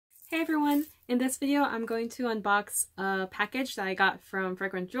everyone! In this video I'm going to unbox a package that I got from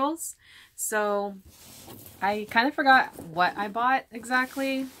Fragrant Jewels. So I kind of forgot what I bought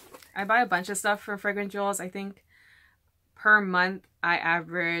exactly. I buy a bunch of stuff from Fragrant Jewels. I think per month I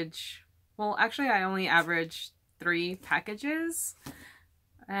average, well actually I only average 3 packages.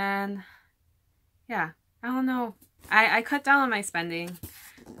 And yeah, I don't know. I cut down on my spending,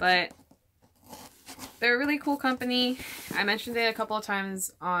 but they're a really cool company. I mentioned it a couple of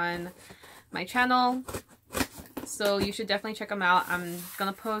times on my channel, so you should definitely check them out. I'm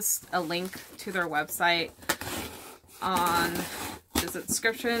gonna post a link to their website on the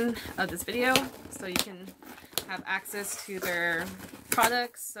description of this video so you can have access to their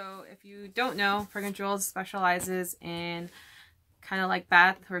products. So if you don't know, Fragrant Jewels specializes in kind of like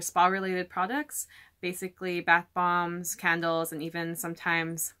bath or spa related products. Basically bath bombs, candles, and even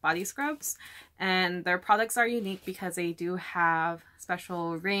sometimes body scrubs. And their products are unique because they do have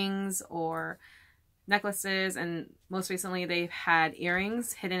special rings or necklaces, and most recently they've had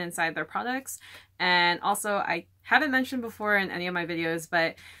earrings hidden inside their products. And also, I haven't mentioned before in any of my videos,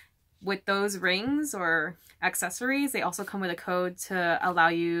 but with those rings or accessories, they also come with a code to allow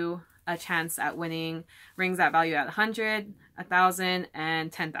you a chance at winning rings that value at 100, 1,000,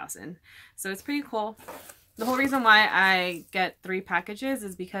 and 10,000. So it's pretty cool. The whole reason why I get 3 packages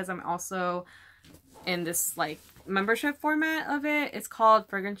is because I'm also in this like membership format of it. It's called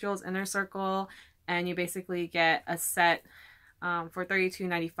Fragrant Jewels Inner Circle, and you basically get a set for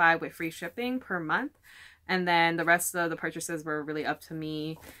 $32.95 with free shipping per month. And then the rest of the purchases were really up to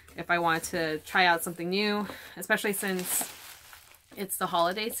me if I wanted to try out something new, especially since it's the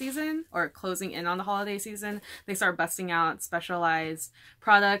holiday season, or closing in on the holiday season. They start busting out specialized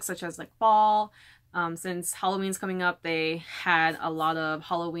products such as like fall. Since Halloween's coming up, they had a lot of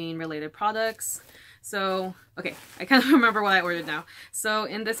Halloween related products. So, okay, I kind of remember what I ordered now. So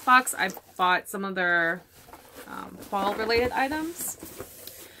in this box, I bought some of their fall related items.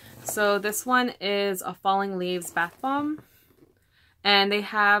 So this one is a Falling Leaves bath bomb. And they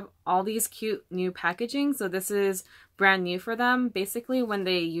have all these cute new packaging. So this is brand new for them. Basically, when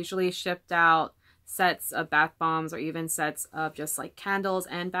they usually shipped out sets of bath bombs or even sets of just like candles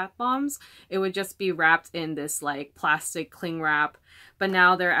and bath bombs, it would just be wrapped in this like plastic cling wrap. But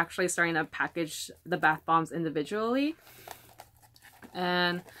now they're actually starting to package the bath bombs individually.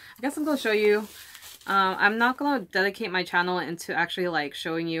 And I guess I'm going to show you. I'm not going to dedicate my channel into actually like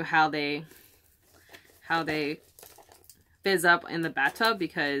showing you how they fizz up in the bathtub,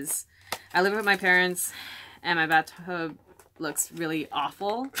 because I live with my parents and my bathtub looks really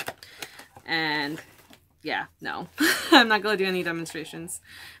awful. And yeah, no, I'm not going to do any demonstrations.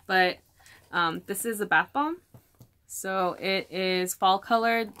 But this is a bath bomb. So it is fall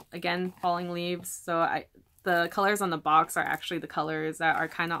colored, again, Falling Leaves. So the colors on the box are actually the colors that are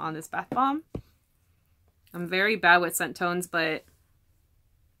kind of on this bath bomb. I'm very bad with scent tones, but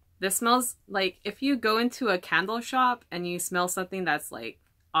this smells like if you go into a candle shop and you smell something that's like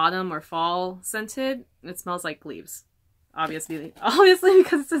autumn or fall scented, it smells like leaves. Obviously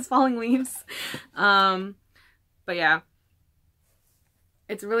because it says Falling Leaves. But yeah,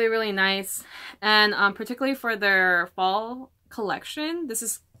 it's really, really nice. And particularly for their fall collection, this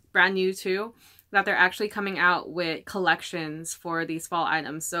is brand new too, that they're actually coming out with collections for these fall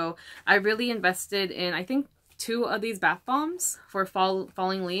items. So I really invested in, I think, 2 of these bath bombs for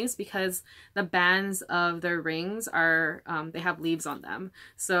Falling Leaves, because the bands of their rings are, they have leaves on them.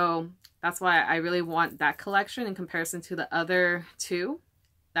 So that's why I really want that collection in comparison to the other 2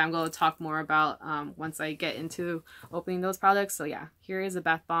 that I'm going to talk more about once I get into opening those products. So yeah, here is a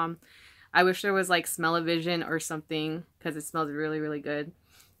bath bomb. I wish there was like smell-o-vision or something, because it smells really, really good.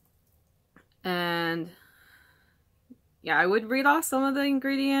 And yeah, I would read off some of the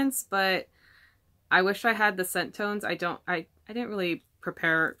ingredients, but I wish I had the scent tones. I didn't really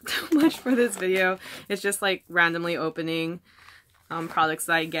prepare too much for this video. It's just like randomly opening products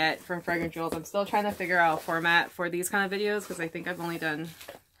that I get from Fragrant Jewels. I'm still trying to figure out a format for these kind of videos, because I think I've only done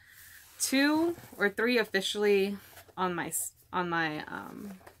 2 or 3 officially on my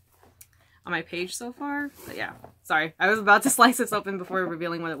page so far. But yeah, sorry, I was about to slice this open before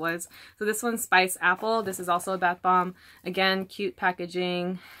revealing what it was. So this one's Spice Apple. This is also a bath bomb. Again, cute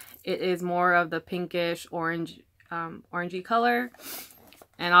packaging. It is more of the pinkish orange, orangey color.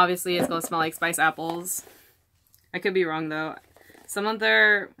 And obviously it's going to smell like spice apples. I could be wrong though. Some of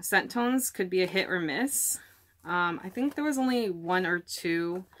their scent tones could be a hit or miss. I think there was only 1 or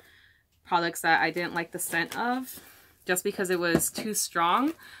 2 products that I didn't like the scent of, just because it was too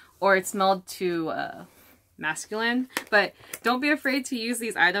strong or it smelled too masculine. But don't be afraid to use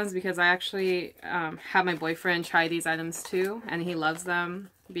these items, because I actually have my boyfriend try these items too, and he loves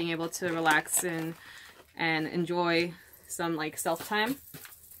them. being able to relax and enjoy some like self time.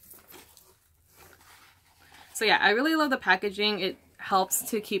 So yeah, I really love the packaging. It helps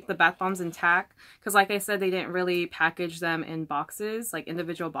to keep the bath bombs intact because, like I said, they didn't really package them in boxes, like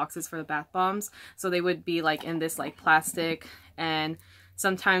individual boxes for the bath bombs. So they would be like in this like plastic, and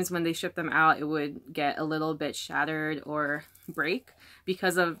sometimes when they ship them out, it would get a little bit shattered or break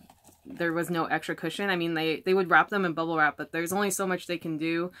because of there was no extra cushion. I mean, they would wrap them in bubble wrap, but there's only so much they can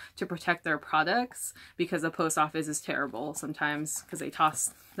do to protect their products because the post office is terrible sometimes because they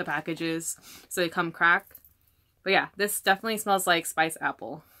toss the packages so they come cracked. But yeah, this definitely smells like spiced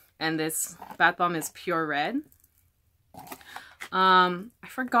apple, and this bath bomb is pure red. I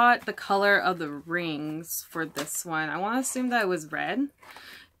forgot the color of the rings for this one. I want to assume that it was red.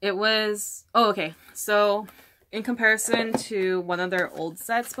 It was, oh, okay. So in comparison to one of their old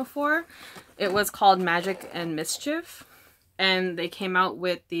sets before, it was called Magic and Mischief, and they came out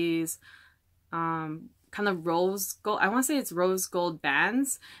with these kind of rose gold, I want to say it's rose gold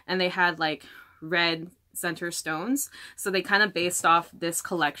bands, and they had like red center stones. So they kind of based off this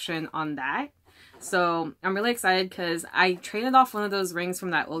collection on that. So I'm really excited because I traded off one of those rings from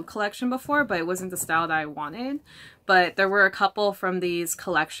that old collection before, but it wasn't the style that I wanted. But there were a couple from these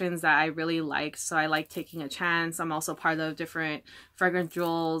collections that I really liked, so I like taking a chance. I'm also part of different Fragrant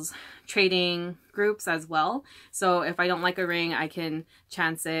Jewels trading groups as well. So if I don't like a ring, I can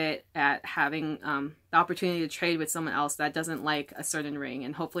chance it at having the opportunity to trade with someone else that doesn't like a certain ring.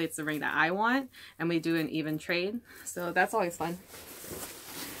 And hopefully it's the ring that I want, and we do an even trade. So that's always fun.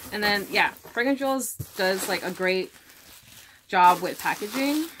 And then, yeah, Fragrant Jewels does like a great job with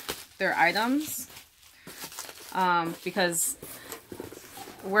packaging their items. Because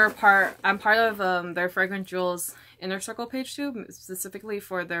I'm part of their Fragrant Jewels Inner Circle page too, specifically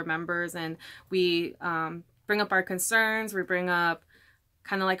for their members, and we bring up our concerns, we bring up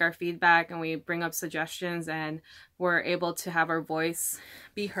kind of like our feedback, and we bring up suggestions, and we're able to have our voice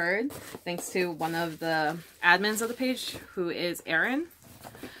be heard thanks to one of the admins of the page, who is Erin.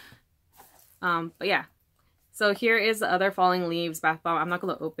 But yeah. So here is the other Falling Leaves bath bomb. I'm not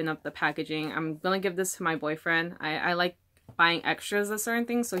going to open up the packaging. I'm going to give this to my boyfriend. I like buying extras of certain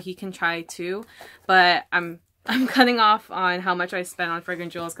things so he can try too. But I'm cutting off on how much I spent on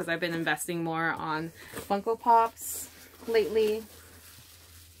Fragrant Jewels because I've been investing more on Funko Pops lately.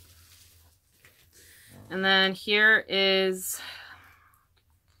 And then here is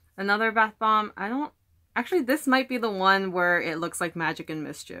another bath bomb. Actually, this might be the one where it looks like Magic and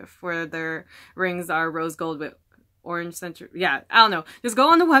Mischief, where their rings are rose gold with orange center. Yeah, I don't know. Just go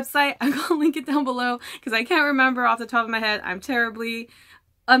on the website. I'm going to link it down below because I can't remember off the top of my head. I'm terribly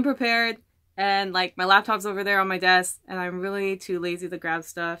unprepared, and like my laptop's over there on my desk, and I'm really too lazy to grab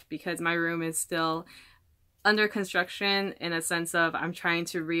stuff because my room is still under construction in a sense of I'm trying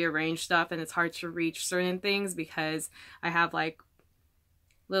to rearrange stuff, and it's hard to reach certain things because I have like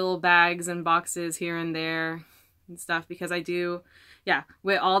little bags and boxes here and there and stuff, because I do, yeah,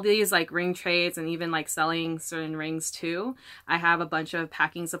 with all these like ring trades and even like selling certain rings too, I have a bunch of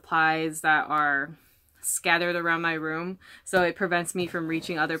packing supplies that are scattered around my room, so it prevents me from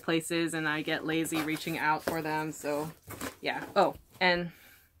reaching other places, and I get lazy reaching out for them. So yeah. Oh, and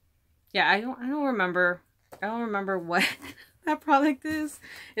yeah, I don't remember what that product is.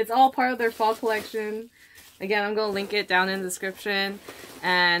 It's all part of their fall collection. Again, I'm going to link it down in the description.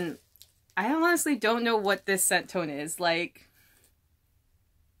 And I honestly don't know what this scent tone is. Like,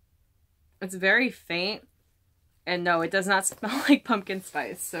 it's very faint. And no, it does not smell like pumpkin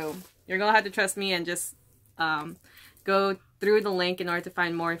spice. So you're going to have to trust me and just go through the link in order to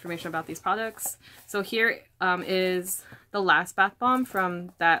find more information about these products. So here is the last bath bomb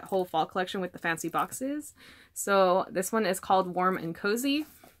from that whole fall collection with the fancy boxes. So this one is called Warm and Cozy.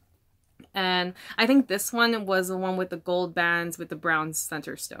 And I think this one was the one with the gold bands with the brown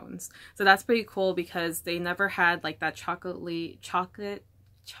center stones. So that's pretty cool because they never had like that chocolate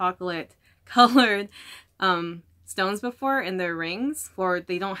colored stones before in their rings, or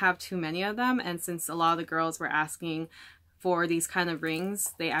they don't have too many of them. And since a lot of the girls were asking for these kind of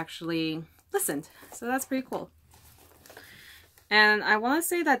rings, they actually listened. So that's pretty cool. And I want to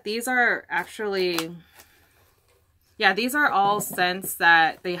say that these are actually, yeah, these are all scents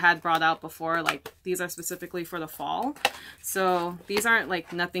that they had brought out before. Like, these are specifically for the fall. So these aren't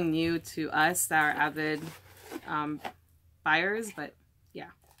like nothing new to us that are avid buyers, but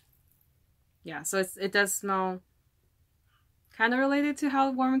yeah. Yeah, so it does smell kind of related to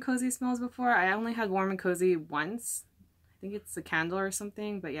how Warm and Cozy smells before. I only had Warm and Cozy once. I think it's a candle or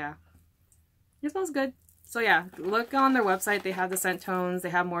something, but yeah. It smells good. So yeah, look on their website. They have the scent tones. They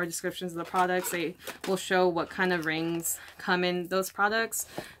have more descriptions of the products. They will show what kind of rings come in those products.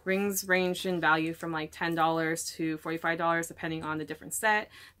 Rings range in value from like $10 to $45 depending on the different set,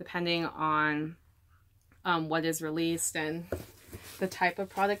 depending on what is released and the type of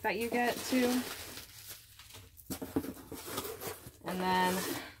product that you get too. And then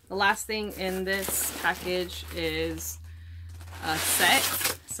the last thing in this package is a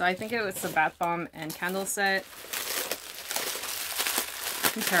set. So I think it was a bath bomb and candle set.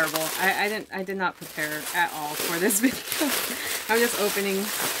 I'm terrible. I did not prepare at all for this video. I'm just opening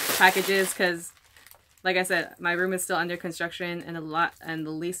packages because, like I said, my room is still under construction, and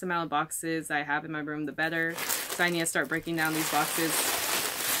the least amount of boxes I have in my room, the better. So I need to start breaking down these boxes.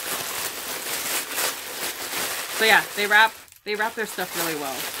 So yeah, they wrap their stuff really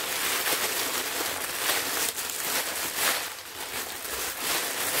well.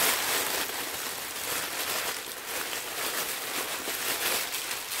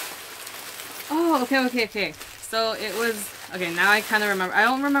 Oh, okay. So it was, okay, now I kind of remember. I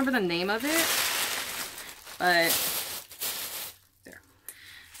don't remember the name of it, but there.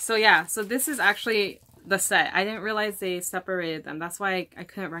 So yeah, so this is actually the set. I didn't realize they separated them. That's why I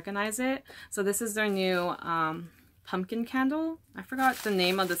couldn't recognize it. So this is their new pumpkin candle. I forgot the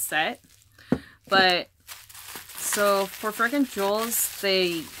name of the set, but so for Fragrant Jewels,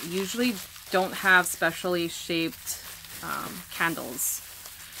 they usually don't have specially shaped candles,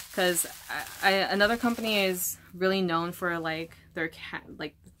 because another company is really known for like their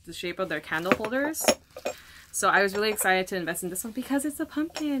the shape of their candle holders. So I was really excited to invest in this one because it's a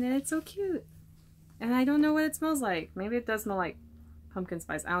pumpkin and it's so cute. And I don't know what it smells like. Maybe it does smell like pumpkin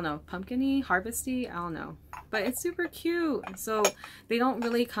spice. I don't know. Pumpkin-y, harvesty, I don't know. But it's super cute. So they don't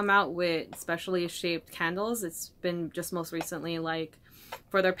really come out with specially shaped candles. It's been just most recently, like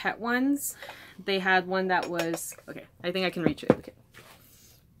for their pet ones, they had one that was, okay, I think I can reach it. Okay.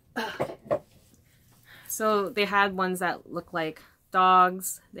 So they had ones that look like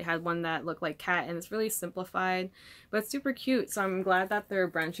dogs. They had one that looked like cat, and it's really simplified, but it's super cute. So I'm glad that they're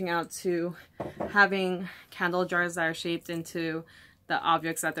branching out to having candle jars that are shaped into the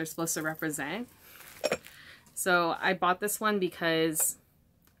objects that they're supposed to represent. So I bought this one because,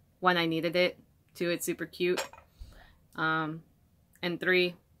 one, I needed it. Two, it's super cute. And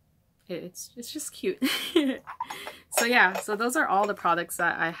three, it's just cute. So yeah, so those are all the products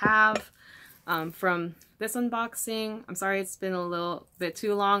that I have from this unboxing. I'm sorry it's been a little bit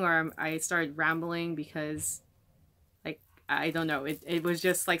too long, or I started rambling because, like, I don't know, it was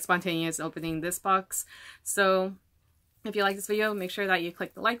just like spontaneous opening this box. So if you like this video, make sure that you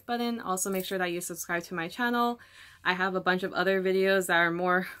click the like button. Also make sure that you subscribe to my channel. I have a bunch of other videos that are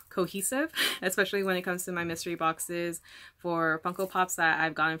more cohesive, especially when it comes to my mystery boxes for Funko Pops that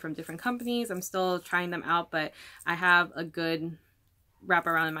I've gotten from different companies. I'm still trying them out, but I have a good wrap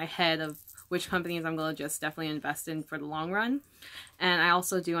around in my head of which companies I'm going to just definitely invest in for the long run. And I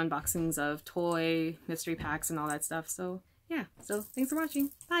also do unboxings of toy mystery packs and all that stuff. So yeah, so thanks for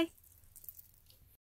watching. Bye!